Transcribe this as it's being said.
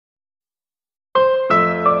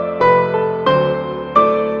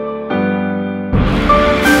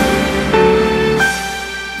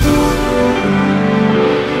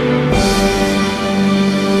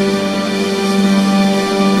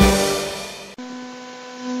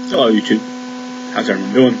Hello YouTube, how's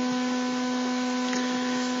everyone doing? I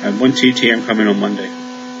have 1 TTM coming on Monday,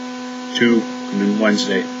 2 coming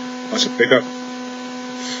Wednesday, plus a pickup.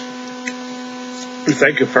 And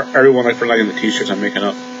thank you for everyone for liking the t-shirts I'm making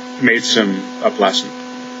up. Made some up last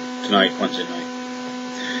tonight, Wednesday night.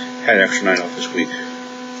 Had an extra night off this week.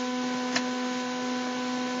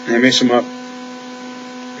 And I made some up.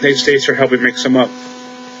 Thanks States for helping make some up.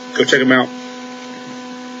 Go check them out.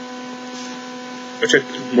 Go check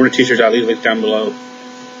more of the t-shirts. I'll leave a link down below.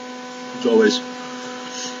 As always.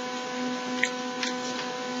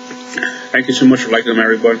 Thank you so much for liking them,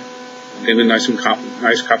 everybody. Giving nice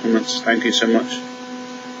compliments. Thank you so much.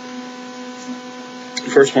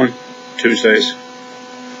 First one, Tuesdays.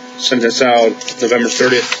 Sent this out November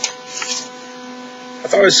 30th. I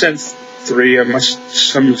thought I sent 3.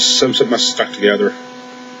 Some must have stuck together.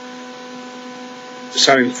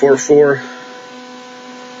 Signing 4-4.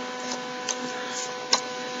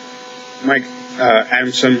 Mike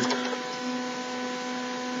Adamson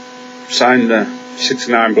signed the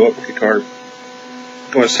 69 blow-up rookie card.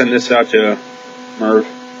 Going to send this out to Merv.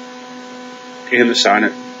 Get him to sign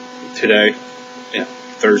it today. Yeah,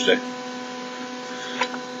 Thursday.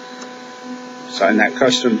 Sign that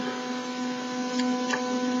custom.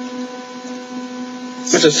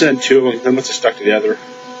 Must have sent 2 of them. They must have stuck together.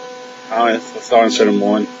 I thought I sent them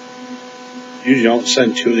 1. Usually don't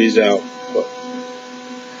send 2 of these out. But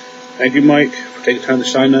thank you, Mike, for taking time to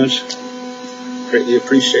sign those. Greatly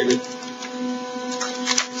appreciated.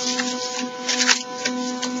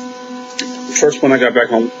 The first one I got back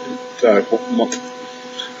home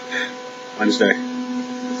Wednesday,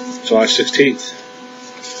 July 16th.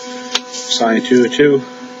 Signed 2 of 2.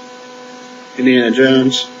 Indiana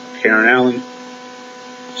Jones, Karen Allen.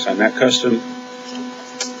 Signed that custom.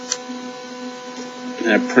 And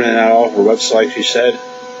I printed out all her website, she said.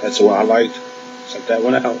 That's the one I liked. Sent that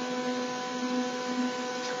one out.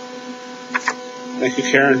 Thank you,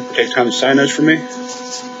 Karen, for taking time to sign those for me.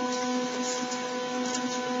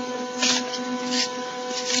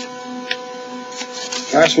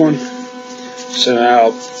 Last one, sent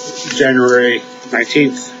out January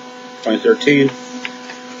 19th, 2013.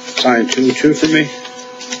 Signed 2 of 2 for me.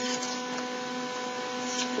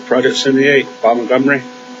 For Project 78, Bob Montgomery.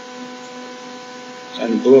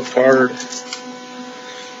 Signed the blue-up card.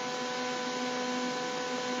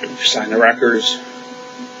 Signed the records.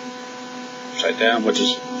 Upside down, which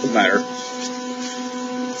doesn't matter.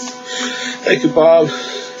 Thank you, Bob.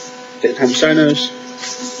 Take time to sign those.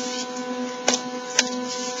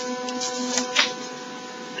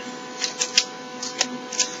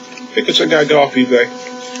 Tickets I got off eBay. I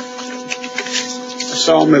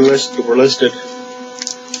saw them were listed. I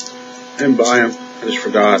didn't buy them. I just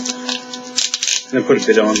forgot. And I put a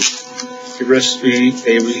bid on. He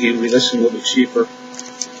listed a little bit cheaper.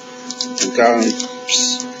 And got them.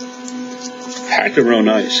 Packed them real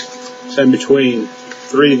nice. So in between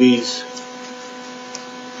 3 of these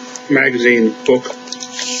magazine book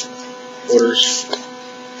orders.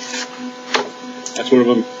 That's one of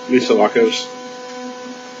them. Lisa Lacos.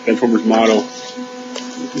 Transformers model.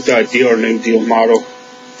 We've got a deal or no deal model.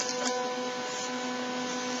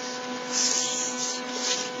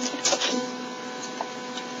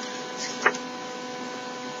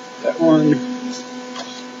 That one.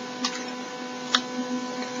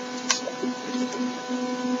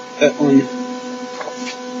 That one.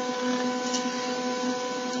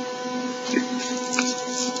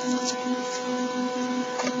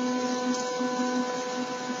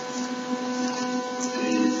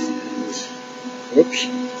 Whoops.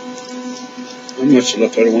 I must have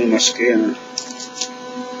left out one of my scanner.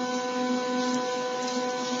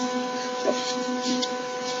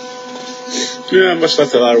 Yeah, I must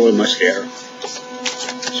have left out one of my scanner.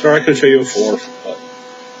 Sorry I couldn't show you a 4, but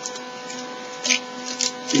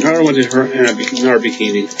another one is another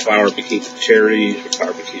bikini, flower bikini, cherry,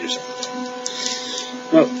 flower bikini or something.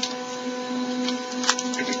 Well,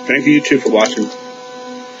 thank you too for watching.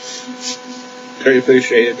 Very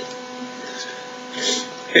appreciated.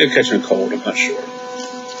 I'm catching a cold, I'm not sure.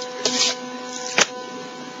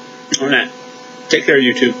 On that, take care,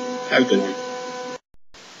 YouTube. Have a good one.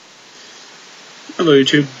 Hello,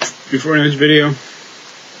 YouTube. Before I end this video,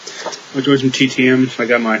 I'm doing some TTMs. I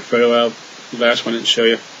got my photo out. The last one I didn't show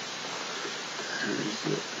you.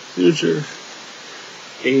 User.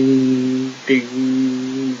 Ding,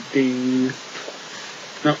 ding, ding.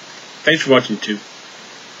 No, thanks for watching, YouTube.